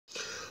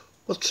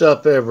What's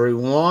up,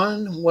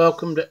 everyone?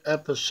 Welcome to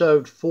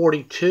episode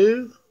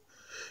 42.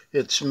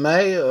 It's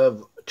May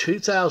of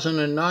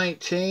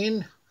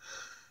 2019,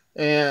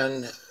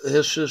 and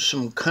this is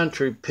some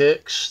country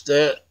picks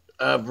that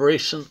I've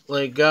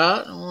recently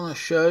got. I want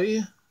to show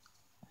you.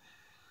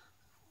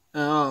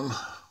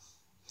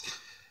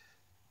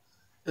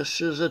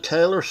 This is a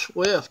Taylor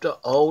Swift, an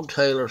old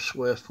Taylor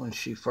Swift when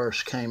she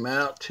first came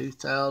out,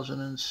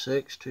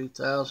 2006,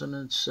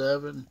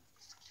 2007.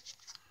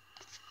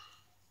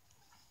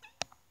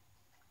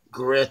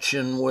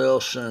 Gretchen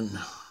Wilson.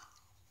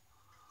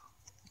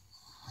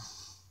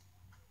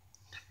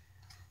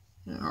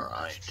 All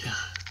right.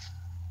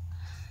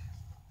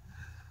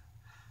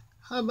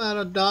 How about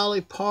a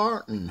Dolly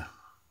Parton?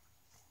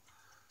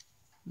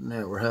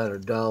 Never had a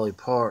Dolly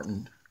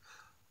Parton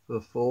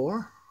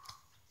before.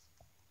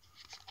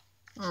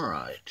 All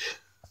right.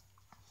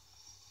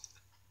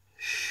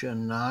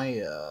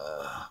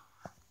 Shania.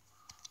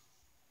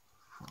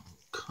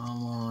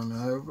 Come On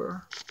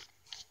Over.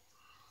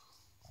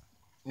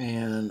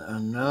 And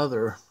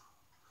another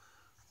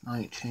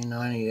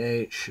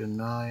 1998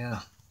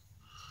 Shania.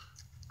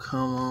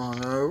 Come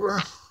On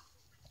Over.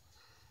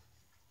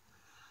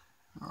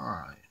 All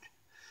right.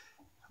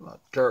 How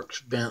about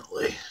Dierks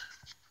Bentley?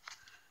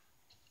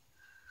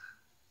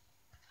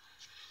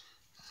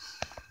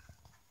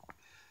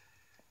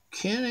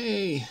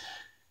 Kenny.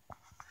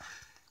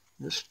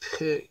 This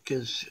pick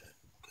goes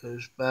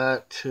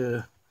back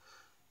to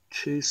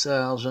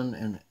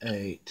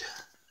 2008.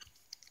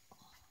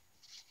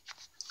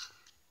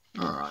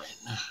 All right.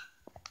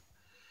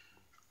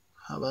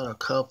 How about a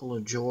couple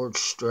of George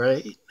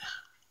Strait?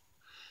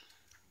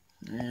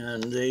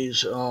 And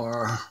these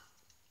are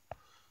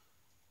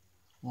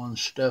One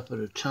Step at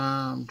a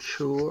Time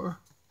tour.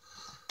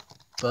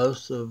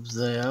 Both of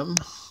them.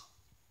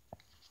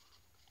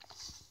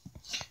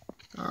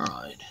 All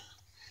right.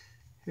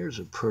 Here's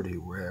a pretty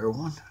rare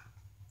one.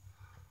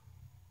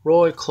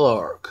 Roy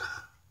Clark.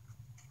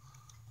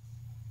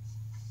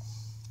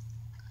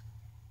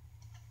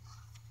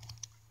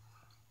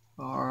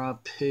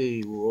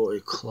 R.I.P.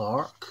 Roy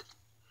Clark.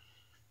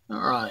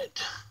 All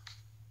right.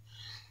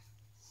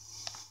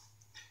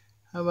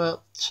 How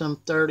about some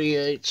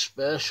 38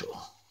 Special?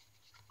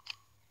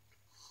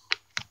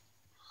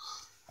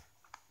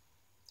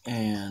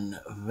 And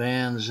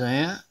Van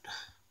Zant.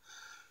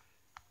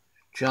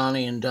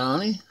 Johnny and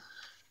Donnie.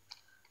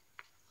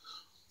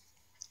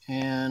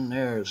 And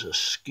there's a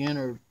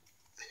Skinner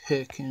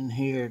pick in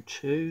here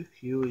too.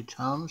 Huey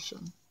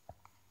Thompson.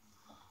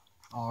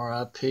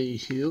 R.I.P.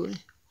 Huey.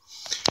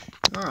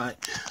 All right,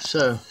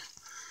 so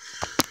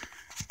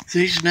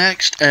these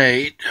next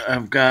 8,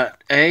 I've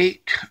got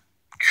 8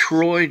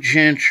 Troy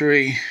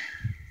Gentry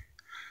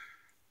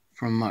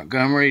from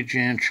Montgomery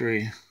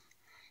Gentry.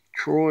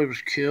 Troy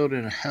was killed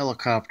in a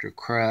helicopter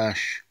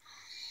crash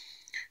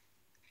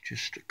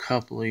just a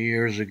couple of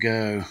years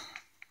ago.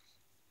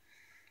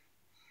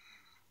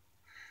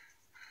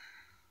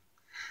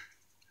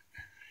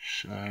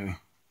 So,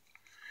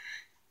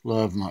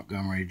 love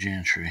Montgomery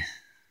Gentry.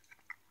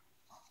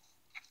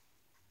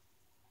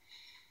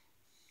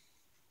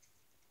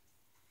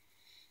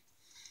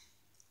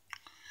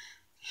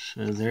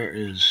 So there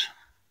is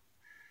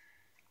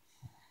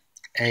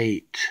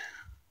 8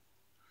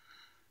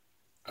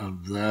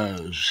 of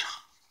those.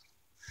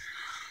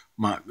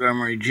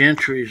 Montgomery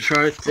Gentry's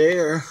right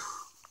there.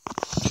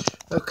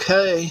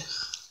 Okay.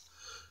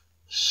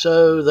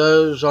 So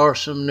those are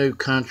some new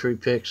country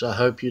picks. I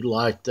hope you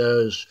like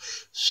those.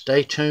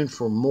 Stay tuned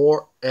for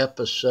more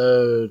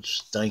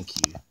episodes.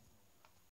 Thank you.